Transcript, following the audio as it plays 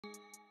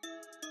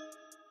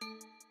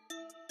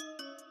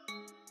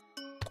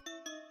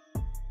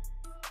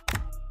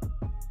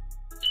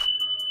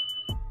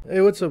Hey,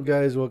 what's up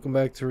guys? Welcome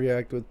back to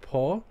React with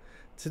Paul.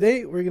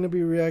 Today we're going to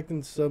be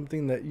reacting to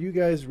something that you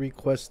guys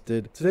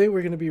requested. Today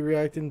we're going to be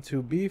reacting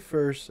to Be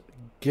First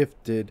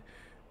Gifted.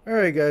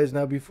 Alright guys,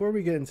 now before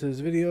we get into this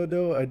video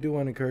though, I do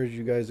want to encourage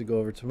you guys to go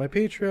over to my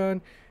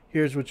Patreon.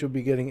 Here's what you'll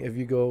be getting if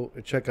you go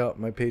check out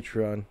my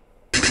Patreon.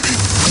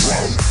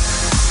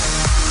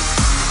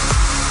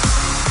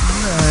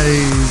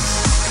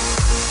 Nice.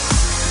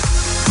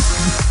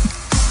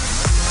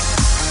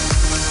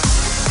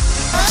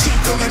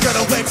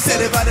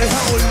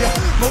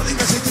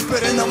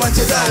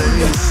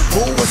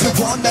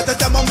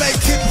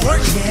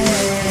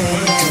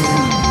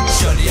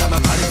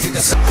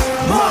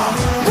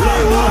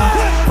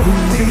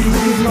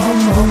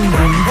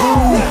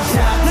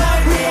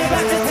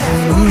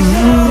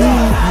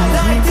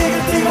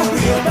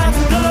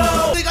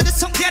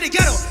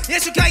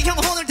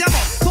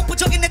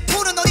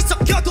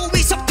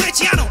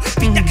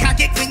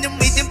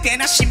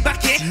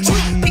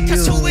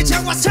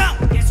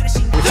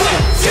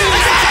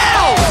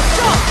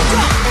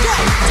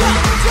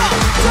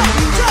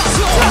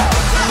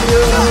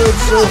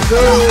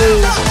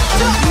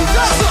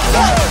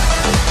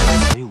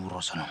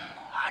 울어서는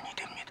아니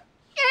됩니다.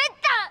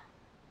 싫다!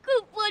 그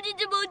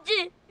뭐든지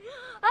뭔지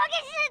하기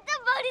싫단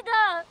말이다.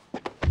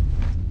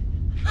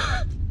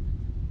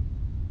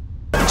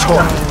 저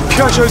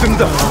피하셔야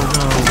됩니다.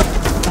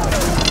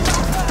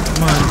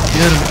 Come on,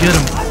 get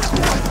him.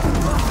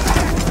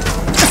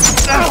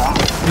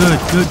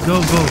 Good, go.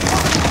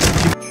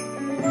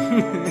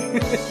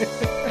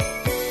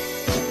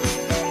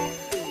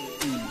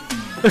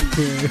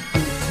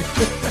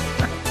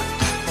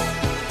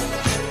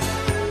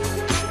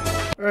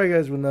 Alright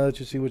guys, well now that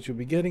you see what you'll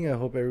be getting, I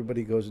hope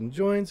everybody goes and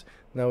joins.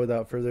 Now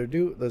without further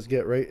ado, let's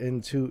get right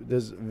into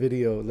this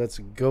video. Let's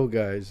go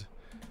guys.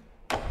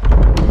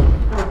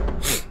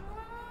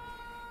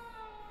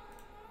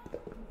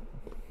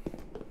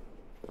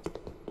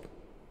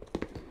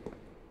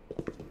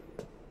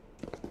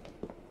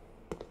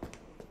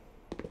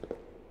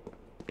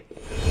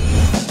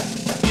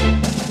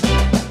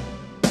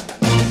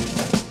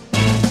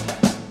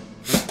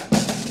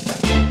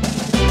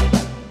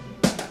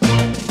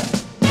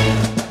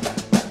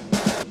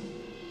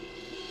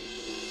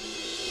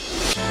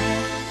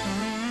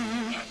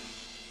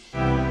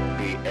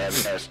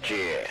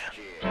 Registry.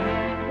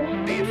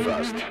 Be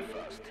first.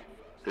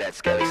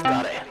 Let's get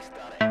started.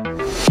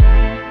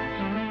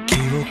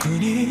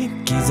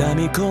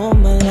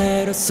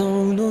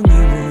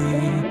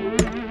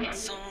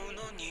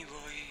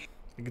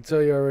 I can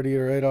tell you already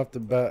right off the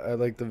bat, I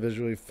like the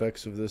visual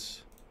effects of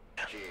this.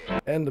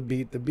 And the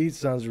beat. The beat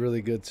sounds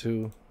really good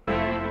too.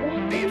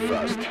 Be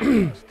first.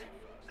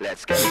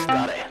 Let's get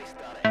started.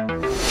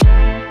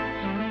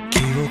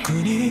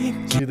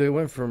 See, they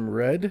went from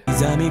red to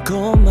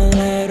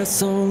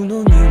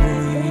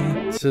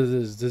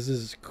this. This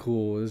is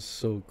cool. This is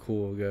so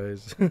cool,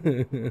 guys.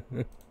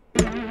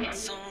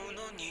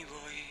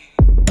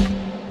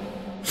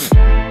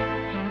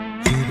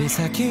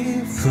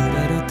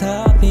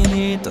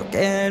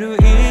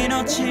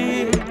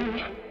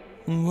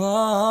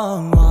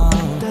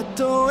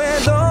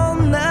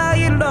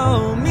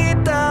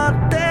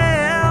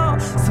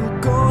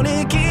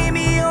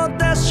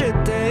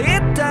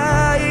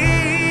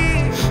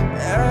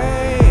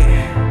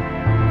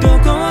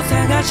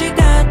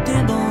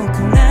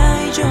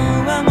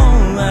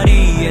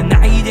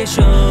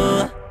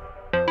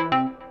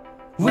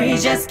 We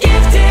just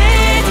gifted.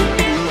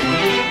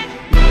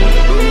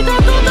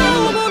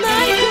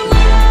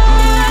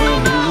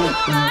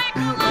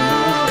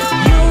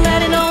 You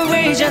let it know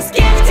we just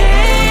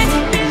gifted.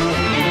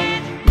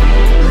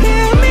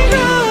 Let me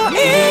go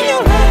in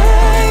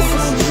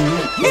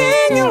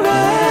your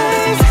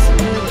eyes,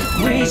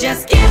 we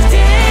just gifted.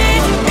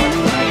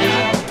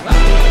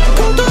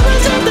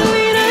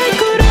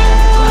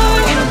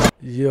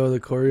 Yo, the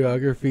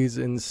choreography is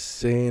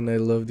insane. I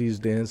love these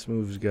dance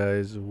moves,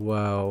 guys.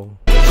 Wow.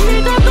 You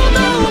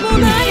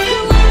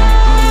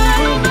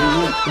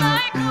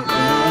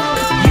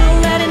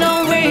let it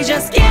know we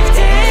just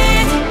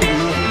gifted.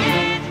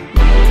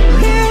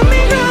 Let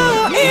me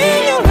go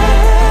in your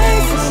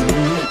eyes,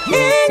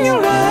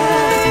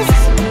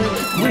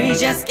 we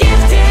just gifted.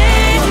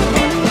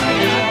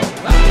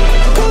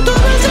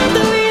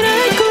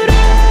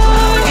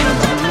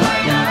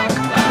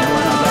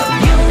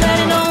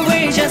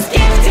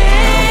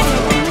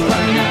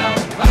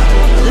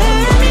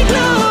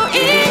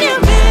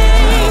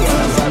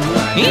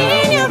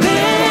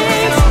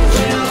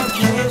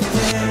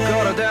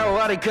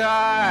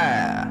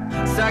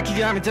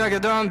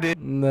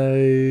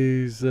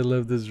 Nice. I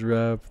love this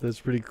rap. That's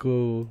pretty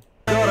cool.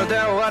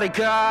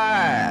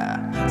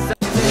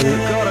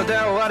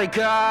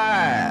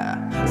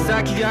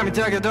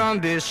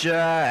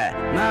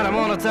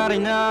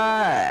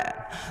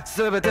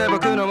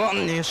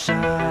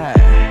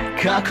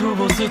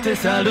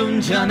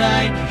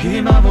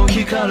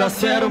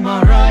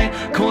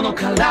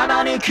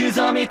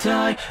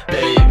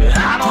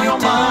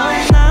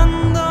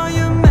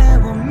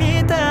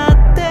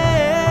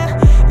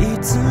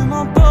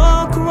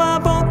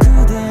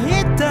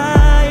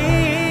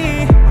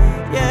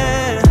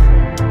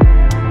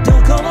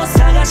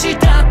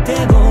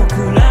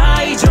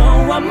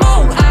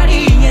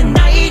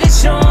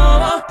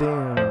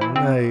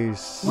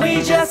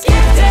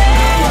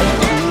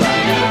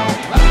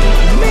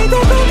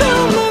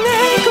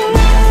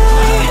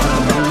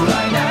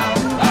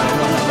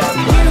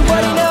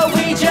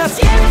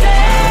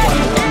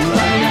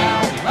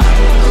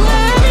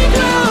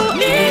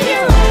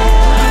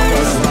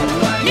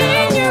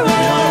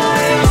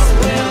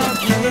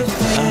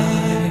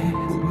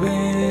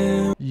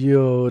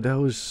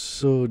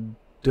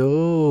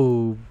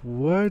 dope.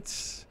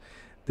 What?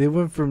 They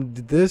went from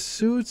this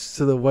suits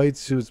to the white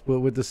suits, but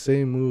with the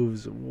same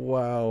moves.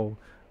 Wow.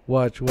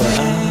 Watch.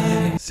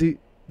 See,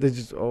 they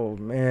just, oh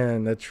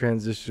man, that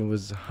transition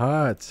was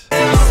hot.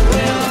 Nice.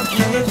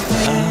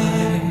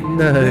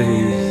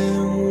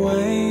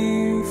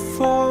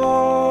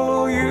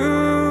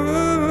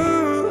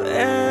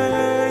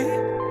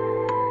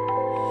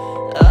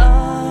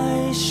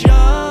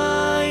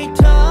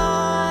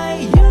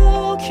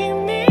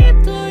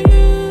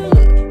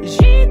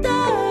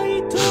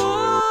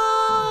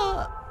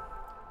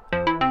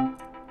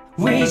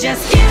 We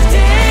just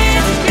gifted.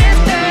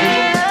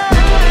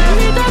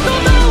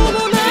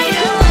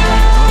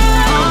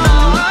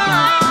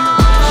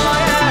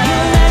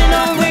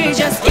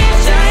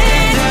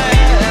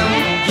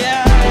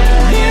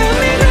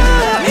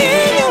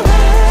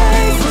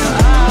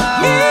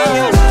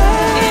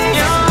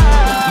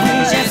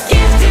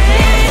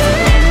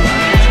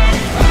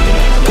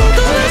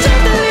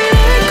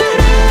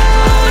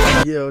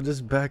 Yo,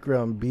 this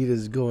background beat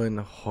is going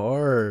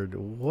hard.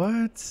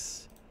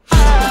 What? We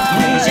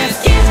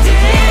just gifted.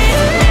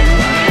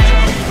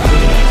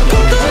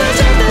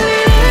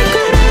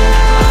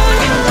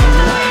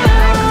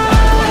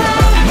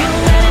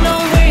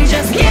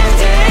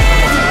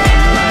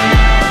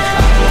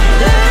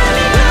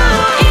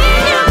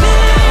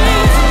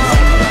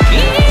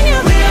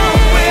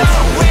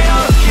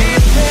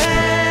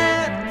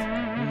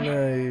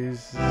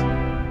 Nice.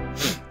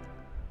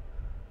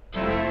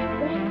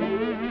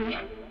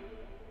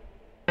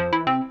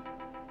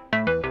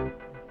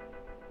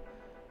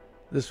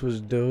 This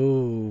was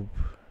dope.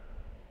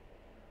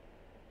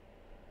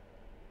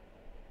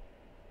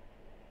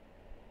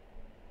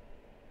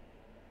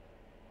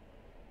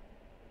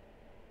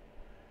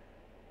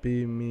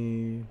 Be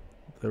Me,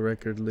 the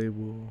record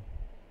label.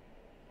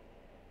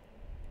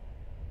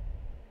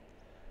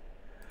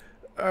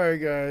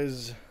 Alright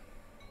guys.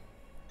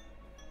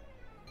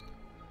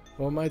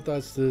 Well, my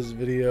thoughts to this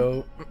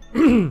video.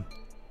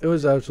 It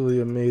was absolutely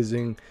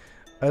amazing.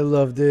 I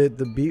loved it.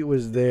 The beat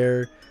was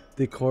there.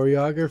 The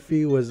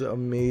choreography was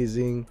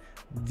amazing.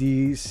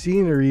 The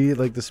scenery,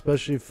 like the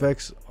special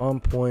effects, on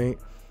point.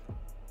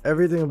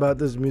 Everything about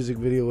this music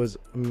video was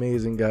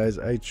amazing, guys.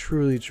 I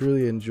truly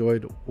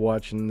enjoyed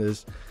watching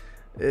this.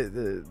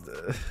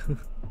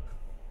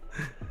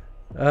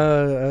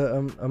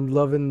 I'm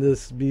loving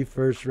this Be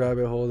First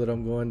rabbit hole that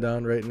I'm going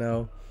down right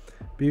now.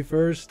 Be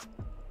First,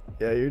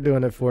 yeah, you're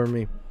doing it for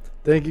me.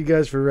 Thank you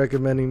guys for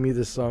recommending me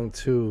this song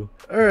too.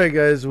 Alright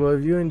guys, well,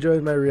 if you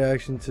enjoyed my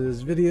reaction to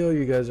this video,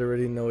 you guys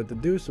already know what to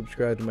do.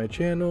 Subscribe to my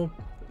channel,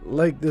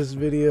 like this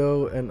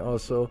video, and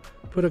also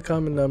put a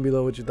comment down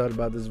below what you thought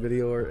about this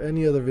video or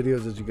any other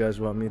videos that you guys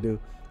want me to do.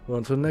 Well,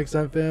 until next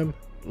time fam,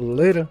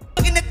 later.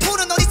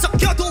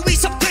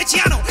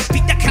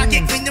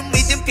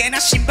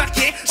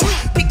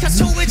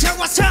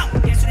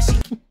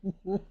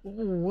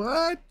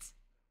 What?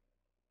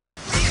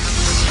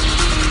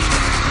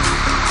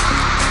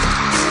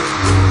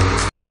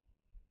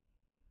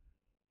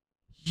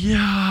 Yo,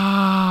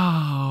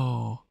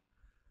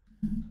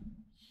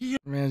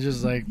 man,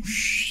 just like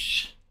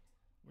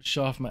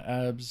show off my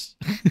abs.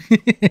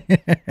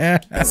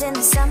 As in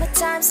the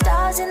summertime,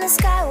 stars in the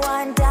sky,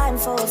 one dime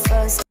for a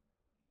first.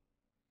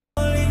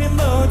 I'm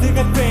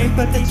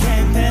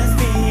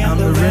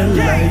the red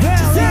light.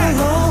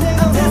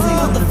 I'm dancing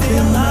on the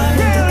field line.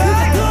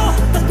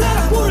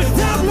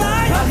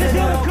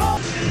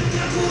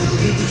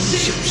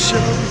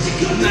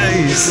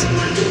 Nice.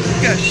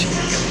 Gosh.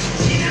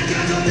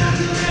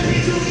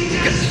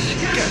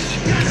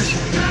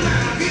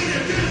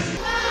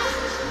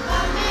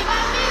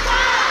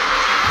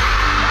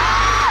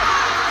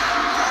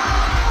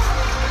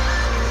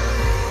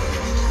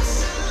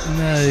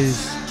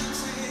 Nice.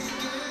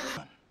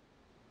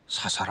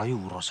 사사로이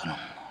울어서는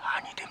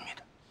아니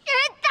됩니다.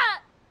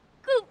 싫다!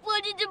 그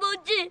뭐든지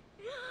뭔지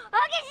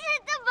하기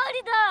싫단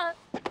말이다!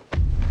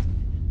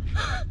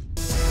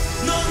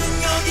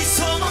 너는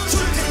여기서 멈출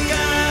텐가?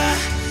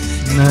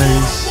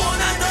 Nice.